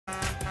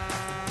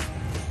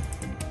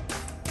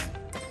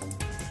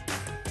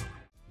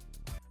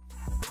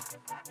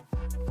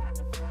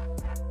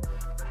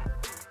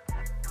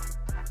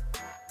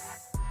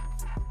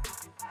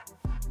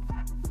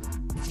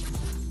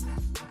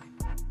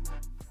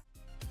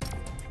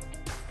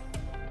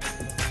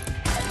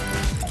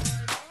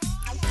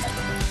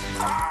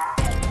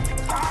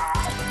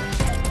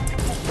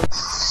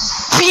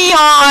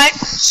behind.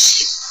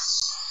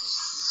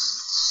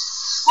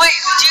 Wait,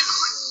 did you?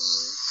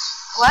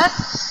 What?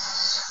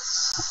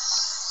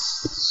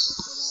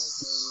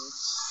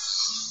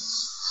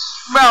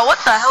 Bro, what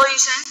the hell are you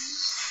saying?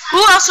 Who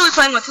else are we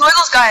playing with? Who are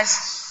those guys?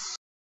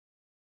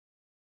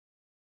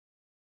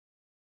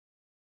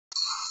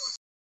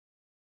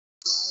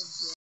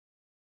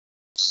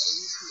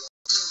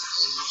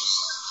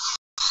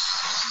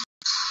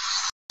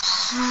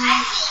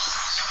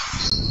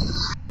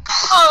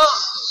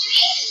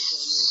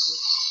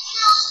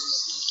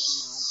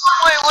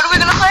 Wait, what are we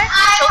gonna play?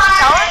 Tilted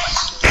Tower?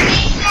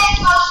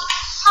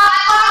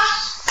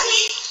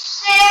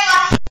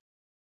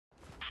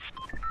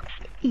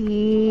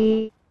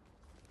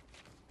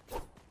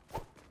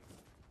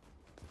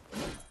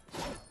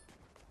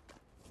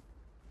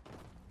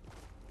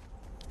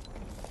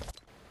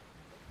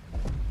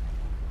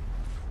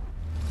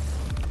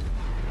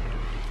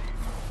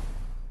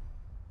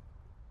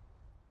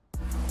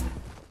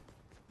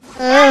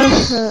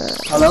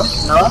 Hello?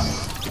 Noah?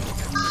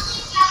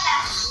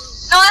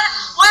 No,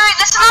 wait,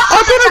 this is not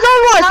Oh, tilted.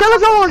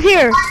 Tilted Zone was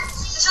here.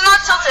 This is not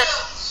tilted.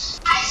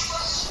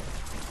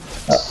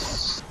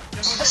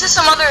 This is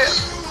some other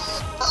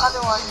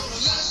one.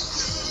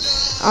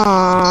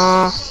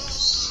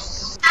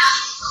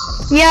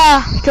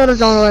 Yeah, Tilted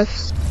Zone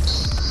was.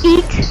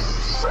 Eat.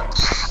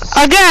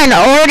 Again,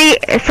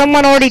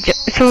 someone already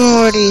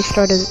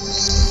started.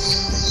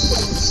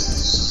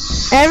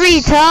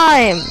 Every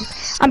time.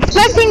 I'm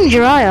expecting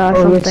Jiraiya or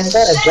something. Is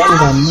that a gem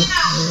gun?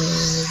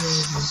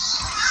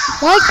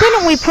 Why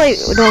couldn't we play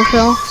Don't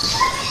Phil?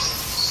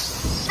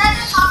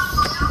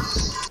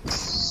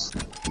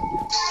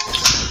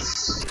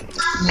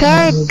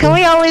 Can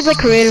we all leave the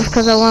creative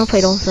because I want to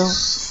play Don't Phil?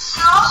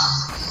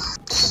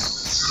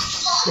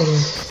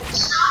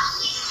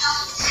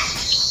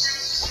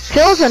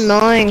 Phil's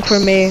annoying for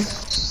me.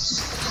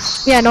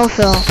 Yeah, no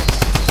Phil.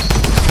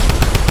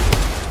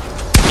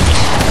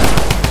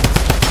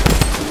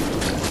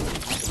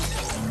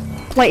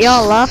 Wait,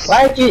 y'all left?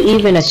 Why did you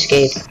even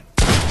escape?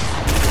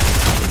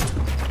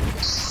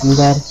 I'm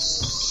dead.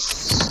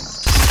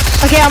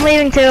 Okay, I'm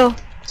leaving too.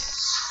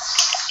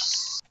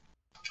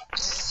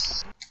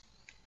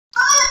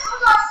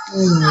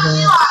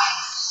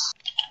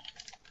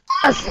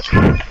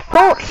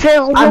 Don't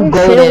fail, don't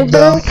fail,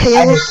 don't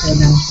fail.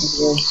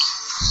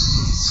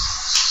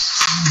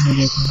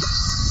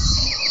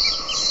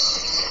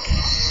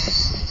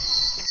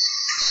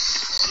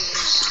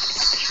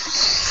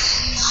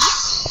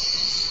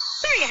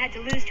 You had to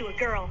lose to a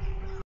girl.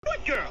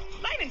 What girl?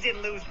 Lightning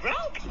didn't lose, bro.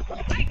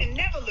 Lightning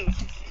never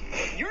loses.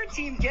 Your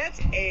team gets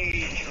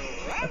a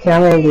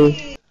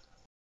trophy.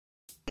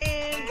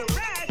 And the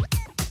rest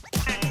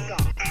hands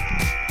off.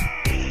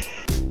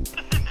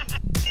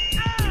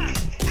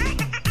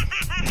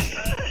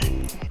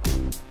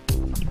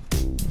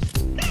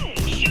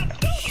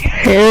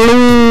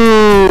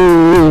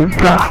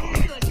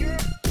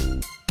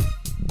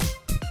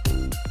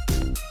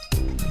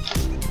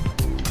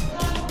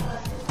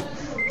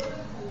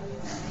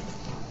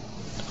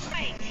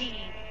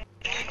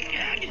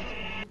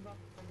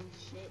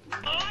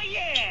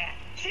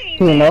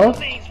 You know?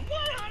 Get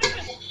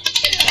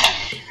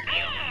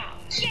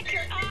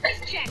your eyes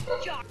checked,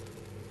 Jock.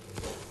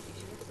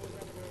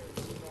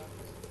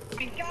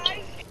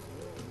 Guys.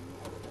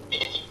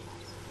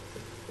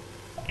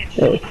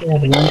 Wait, we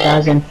have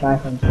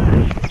 1,500.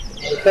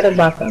 We could have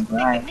bought them,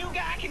 right? New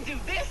guy can do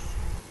this.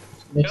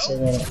 Let's see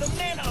it. The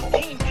men on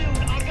Team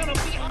Dude are gonna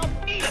be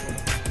unbeatable.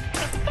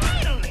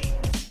 Finally.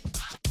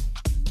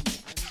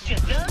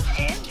 Just done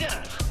and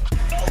done.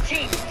 Go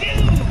Team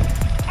Dude.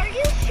 Are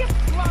you ship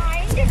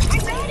blind?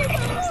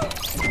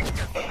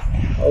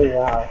 Oh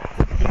wow.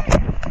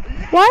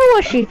 Why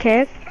was she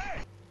kicked?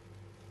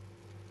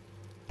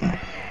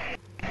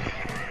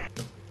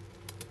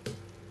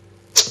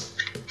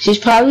 She's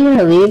probably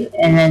gonna leave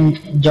and then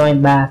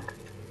join back.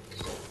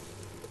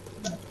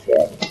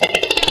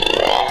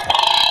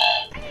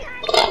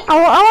 I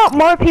want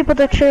more people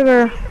to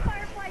trigger.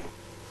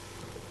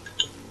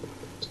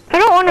 I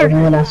don't want to.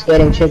 Everyone that's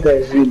getting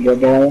triggers, you good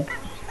boy.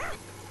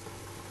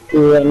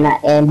 You're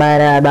not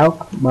anybody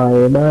dog.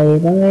 Boy,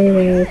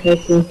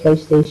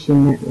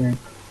 PlayStation Network.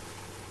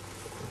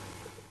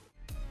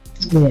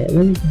 Yeah, let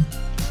me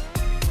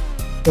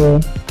go.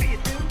 Okay.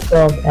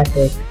 12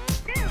 epic.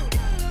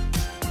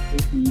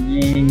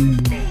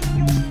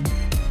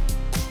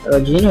 Oh,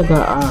 Gino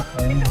got off,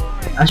 right?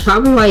 That's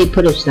probably why he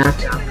put his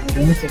snacks out. I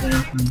need to get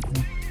off on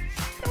the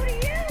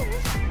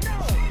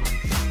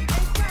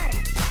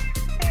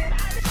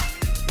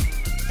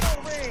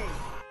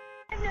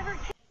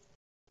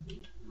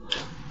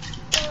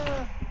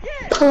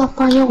pull up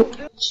on your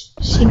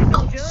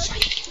single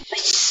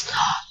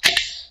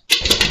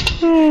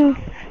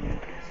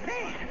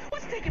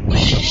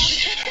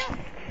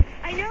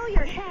I know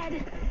your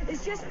head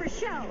is just for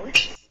show,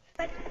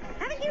 but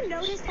haven't you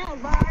noticed how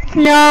large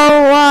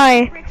No,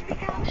 why? bricks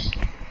become?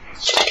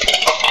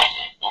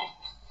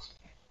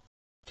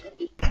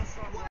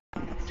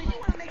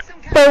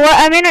 Wait, what?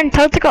 I'm in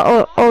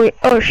Antarctica.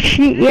 Oh,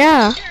 shit,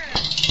 yeah.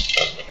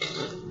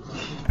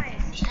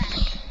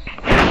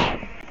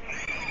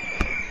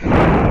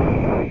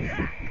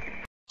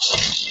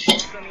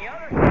 Told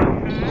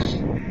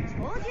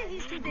you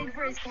he's too big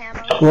for his camo.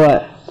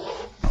 What?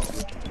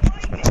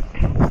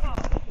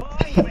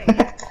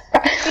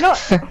 You don't.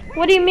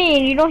 What do you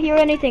mean? You don't hear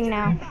anything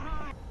now?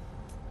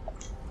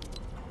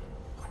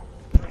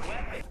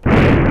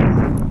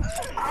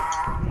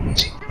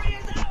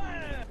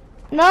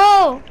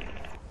 No.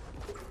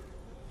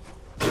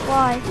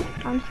 Why?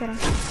 I'm kidding.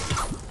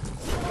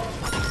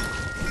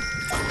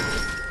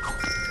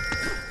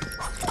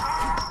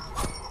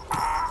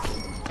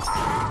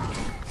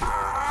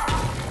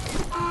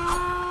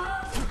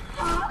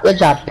 Good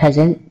job,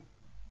 peasant.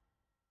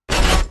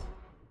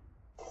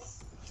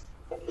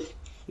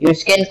 Your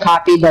skin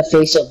copied the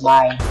face of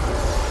mine.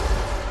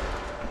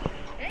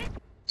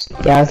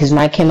 Yeah, because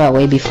mine came out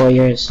way before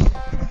yours.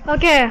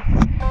 Okay.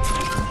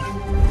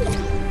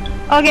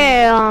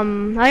 Okay.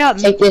 I got.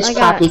 Take this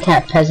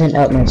copycat peasant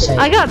out my sight.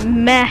 I got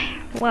meh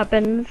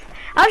weapons.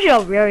 I actually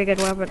got very good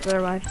weapons.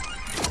 Otherwise,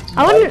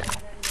 I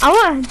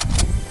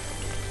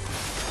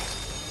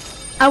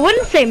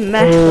wouldn't say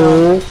meh.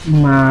 Oh though.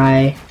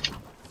 my.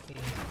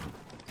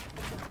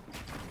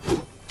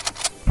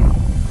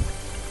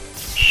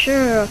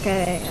 Sure.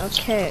 Okay. I'll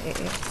try.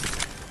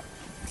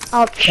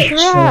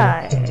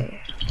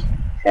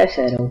 I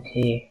said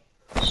okay.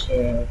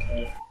 Sure,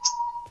 okay.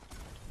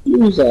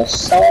 Use a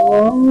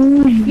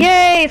song.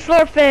 Yay!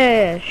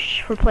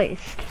 Swordfish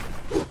replaced.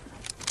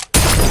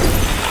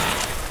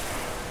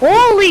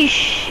 Holy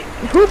sh!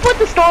 Who put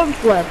the storm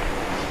flip?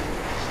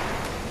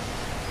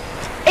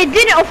 It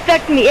didn't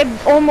affect me. It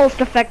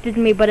almost affected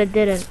me, but it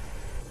didn't.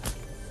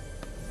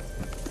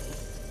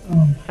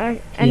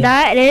 And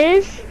that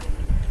is.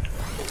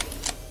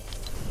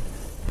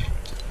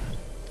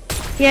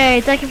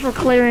 Yay! Thank you for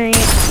clearing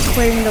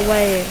the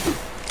way.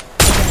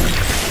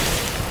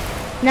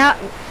 Now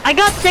I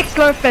got 6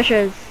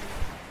 swordfishes.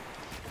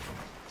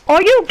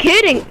 Are you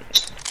kidding?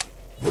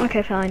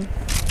 Okay, fine.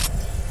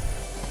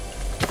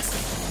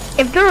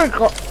 If there were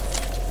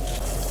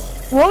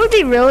what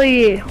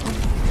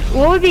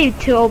would be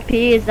too OP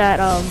is that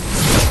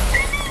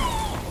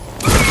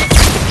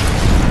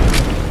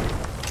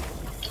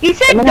he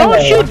said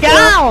don't shoot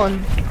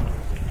down.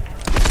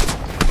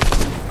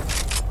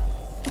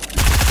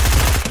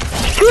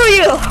 Screw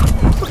you.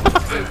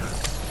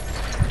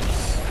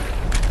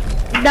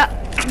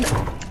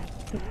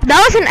 That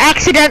was an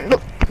accident.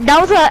 That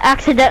was an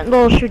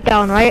accidental shoot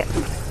down, right?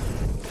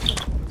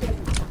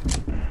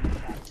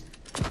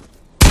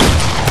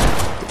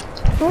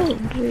 Oh,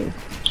 geez.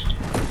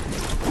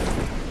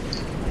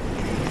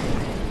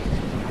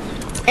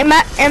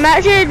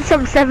 Imagine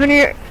some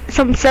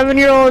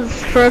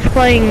 7-year-olds first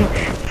playing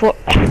for.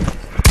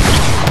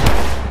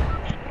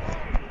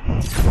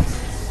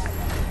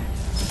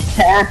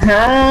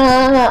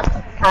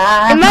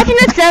 Imagine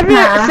a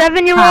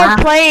 7-year-old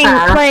playing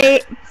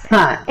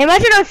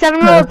Imagine a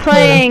 7-year-old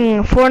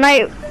playing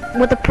Fortnite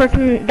with a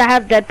person that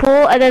has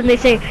Deadpool, and then they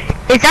say,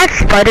 "Is that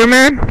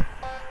Spider-Man?"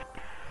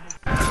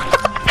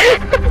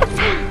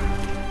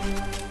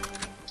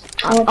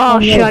 Oh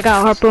shit! I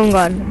got a harpoon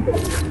gun.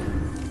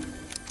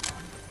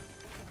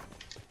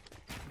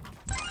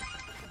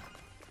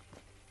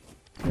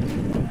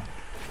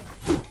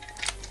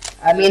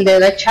 I mean, they're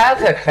like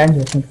childhood friends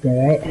or something,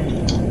 right?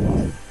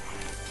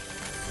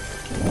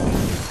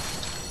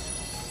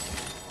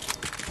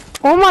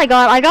 Oh my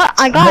god, I got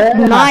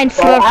 9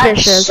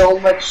 swordfishes. So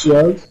much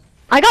shield.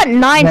 I got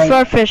 9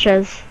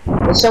 swordfishes.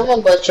 If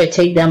someone but should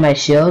take down my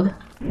shield.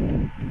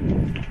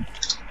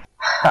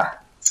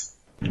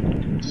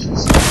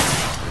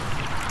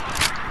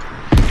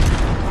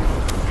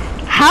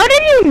 How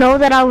did you know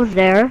that I was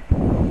there?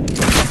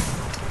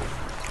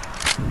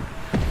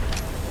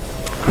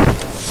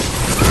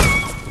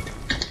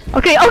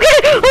 Okay,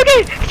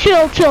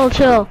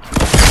 chill.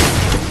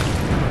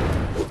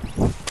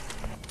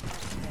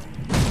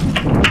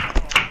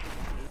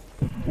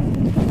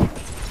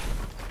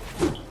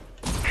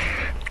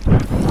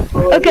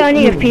 Okay, I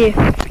need a pee.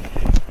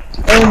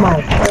 Oh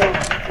my god.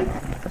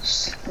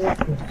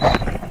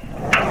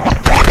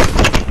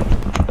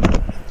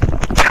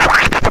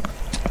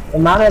 The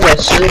amount of the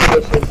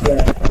swordfish is there.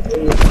 I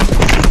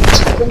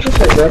think this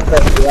is good for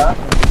the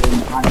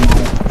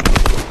automatic.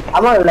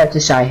 I'm gonna let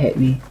this guy hit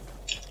me.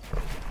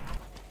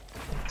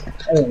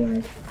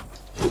 Anyway.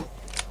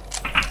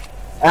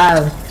 I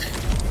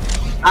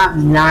have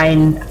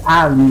 9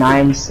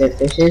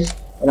 swordfishes,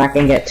 and I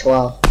can get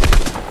 12.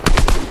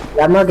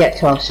 I'm gonna get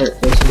 12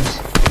 swordfishes.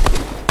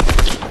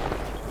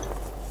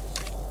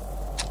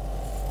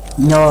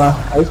 Noah,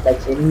 are you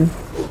spectating me?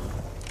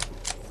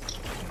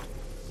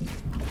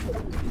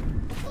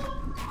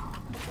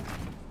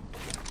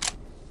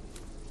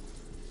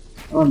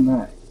 Oh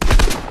no.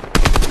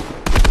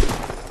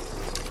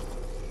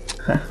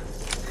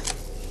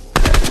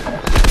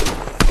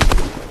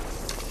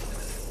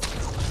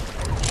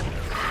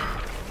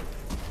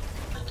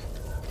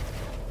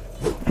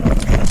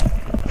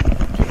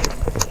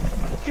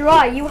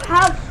 Dry, you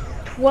have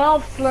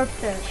 12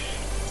 slurpfish.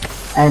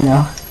 I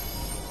know.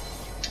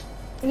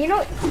 You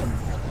know,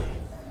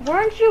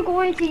 weren't you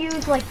going to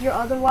use like your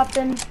other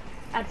weapon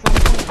at some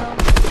point though?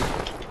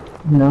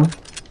 No.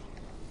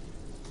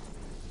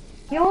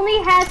 He only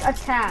has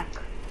attack.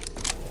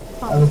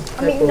 Oh,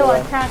 I mean, no,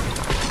 purple. attack.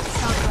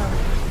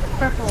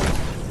 Purple.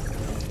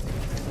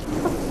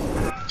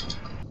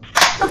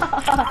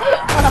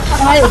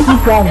 Why is he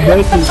so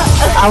breaking?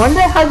 I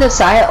wonder how the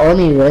side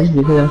only wins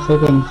because I'm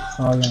freaking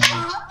falling.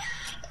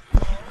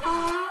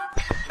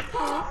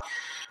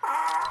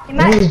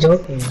 He's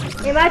joking.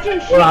 Imagine,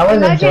 Well, I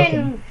wasn't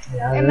joking.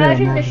 Yeah, I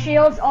imagine really the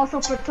shields also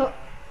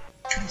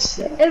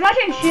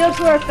imagine shields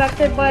were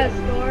affected by a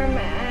storm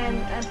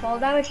and fall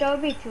damage. That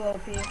would be too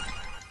OP.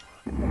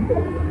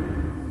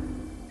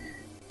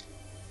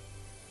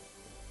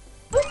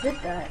 Who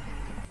did that?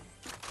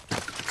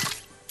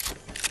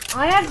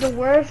 I have the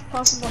worst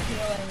possible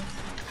healing.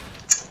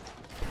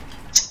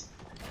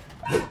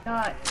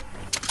 God.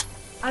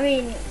 I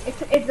mean,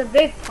 it's a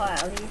big pile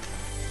at least.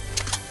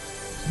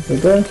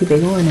 Keep going, keep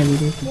it going,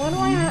 everybody. Why do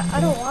I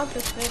don't want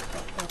this big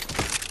pile.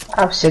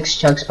 I have 6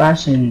 chug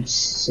splash and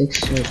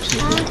 6 chips.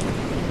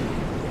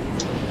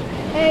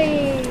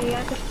 Hey,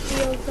 I can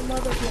steal some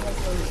other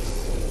people's loot.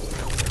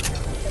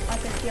 I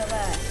can steal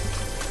that.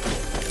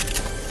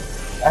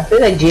 I feel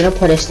like Gino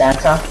put his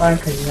stats offline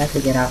because he had to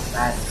get off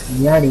that.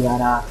 He already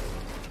got off.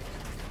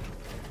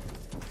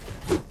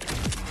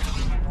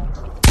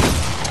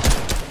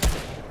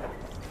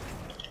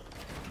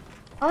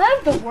 I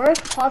have the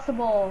worst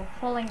possible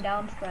falling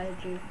down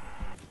strategy.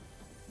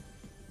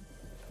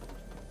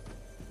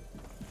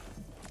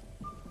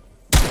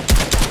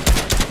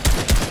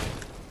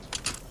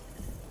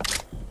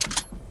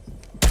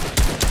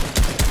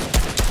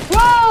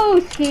 Whoa,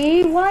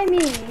 Ski, why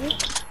me?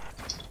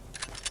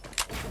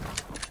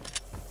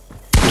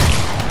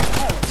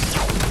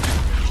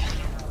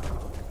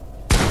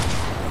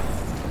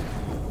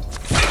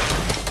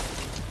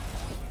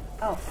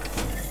 Oh,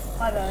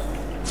 my bad.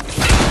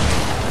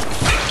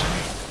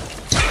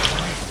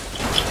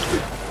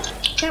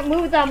 Can't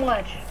move that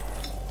much.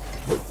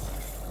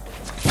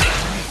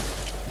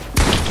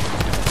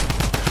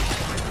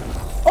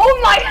 Oh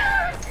my!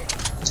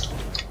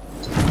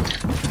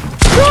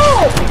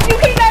 No! You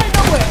came out of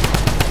nowhere!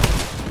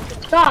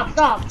 Stop!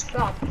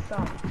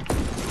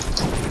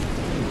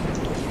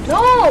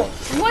 No!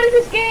 What is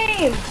this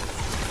game?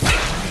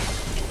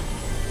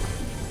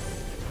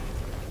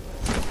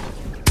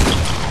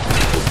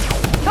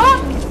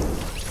 Stop!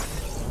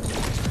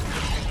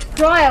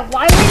 Brian,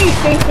 why were you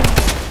facing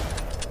me?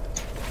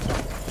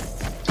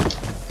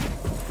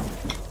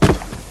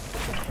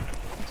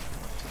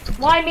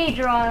 Why me,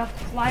 Jiraiya?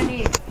 Why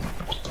me?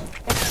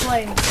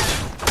 Explain.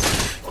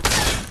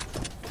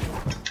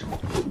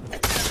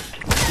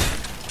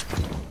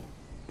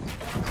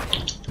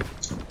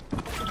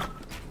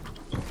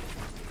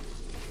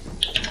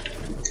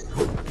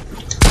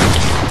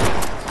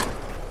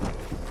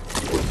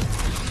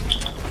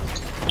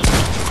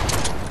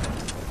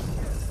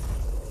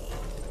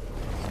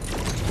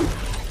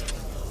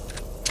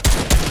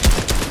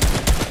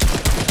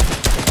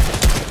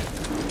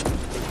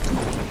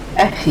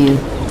 F you.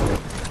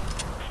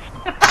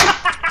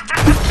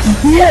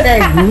 Yeah,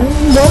 that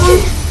green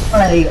boy?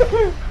 Like,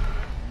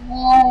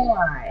 oh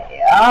my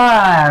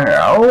god,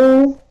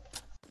 oh.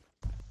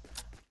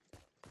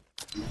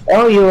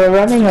 Oh, you were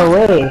running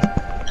away.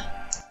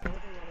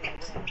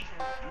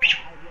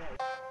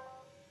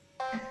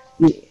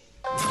 Hey,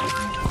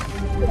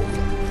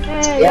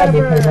 Yeah,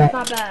 whatever, because it's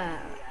not bad.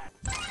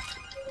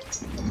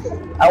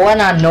 I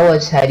went on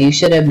Noah's head. You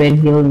should have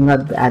been healing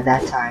up at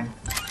that time.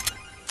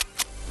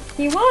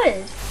 He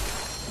was.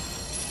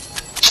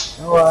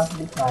 Oh well,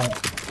 be quiet.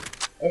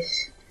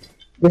 This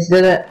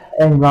doesn't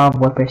involve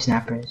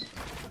whippersnappers.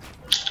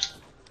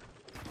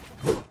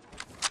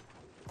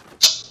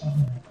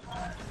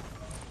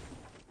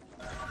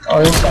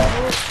 Oh, this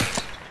guy.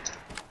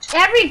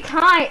 Every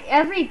time.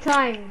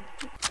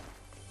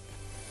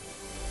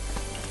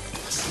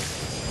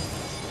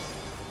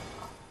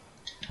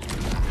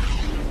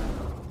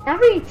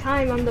 Every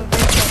time I'm the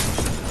victim.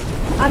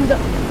 I'm the...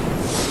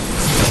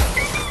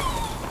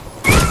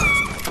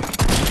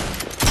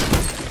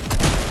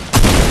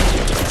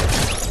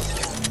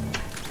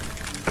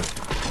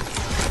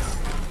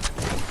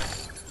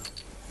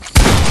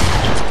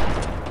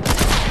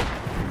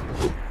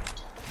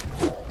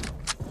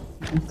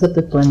 Flip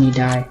it when you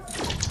die.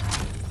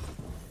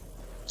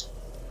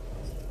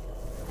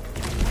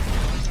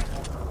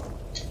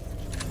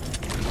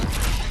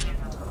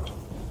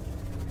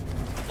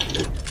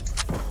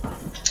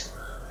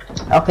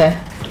 Okay.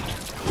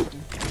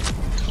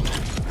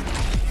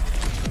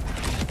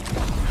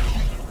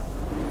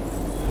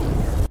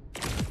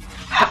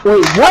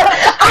 Wait,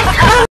 what?